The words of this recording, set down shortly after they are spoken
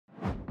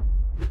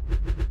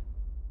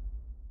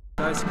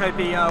So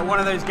Kopi, one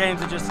of those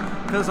games that just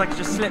feels like it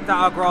just slipped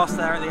out our grasp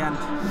there at the end.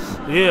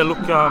 Yeah, look,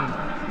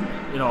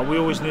 you know, we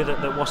always knew that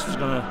Wasps was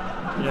going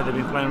to, you know, they've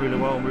been playing really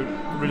well,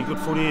 really good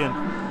footy, and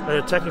they're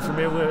attacking from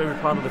every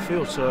part of the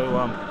field. So,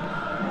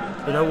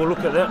 you know, we'll look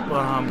at that.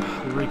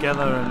 We'll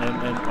regather, and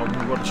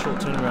we've got a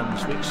short turnaround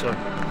this week, so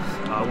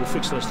we'll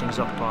fix those things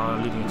up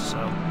leading into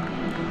Sale.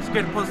 It's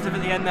good, positive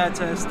at the end there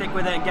to stick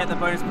with it and get the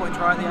bonus point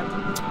try at the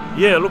end.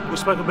 Yeah, look, we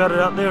spoke about it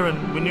out there,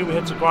 and we knew we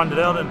had to grind it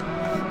out, and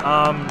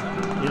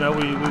you know,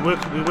 we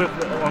work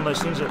on those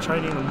things at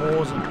training, the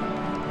moors,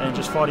 and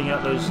just fighting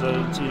out those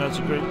you know,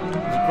 to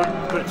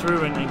grit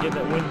through and get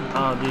that win,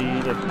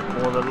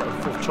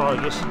 the fourth try,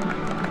 I guess.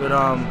 But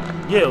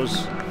yeah, it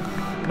was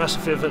a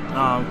massive effort.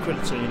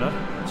 Credit to, you know,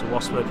 to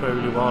Wasps, they play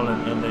really well,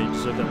 and they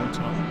deserve that win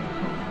tonight.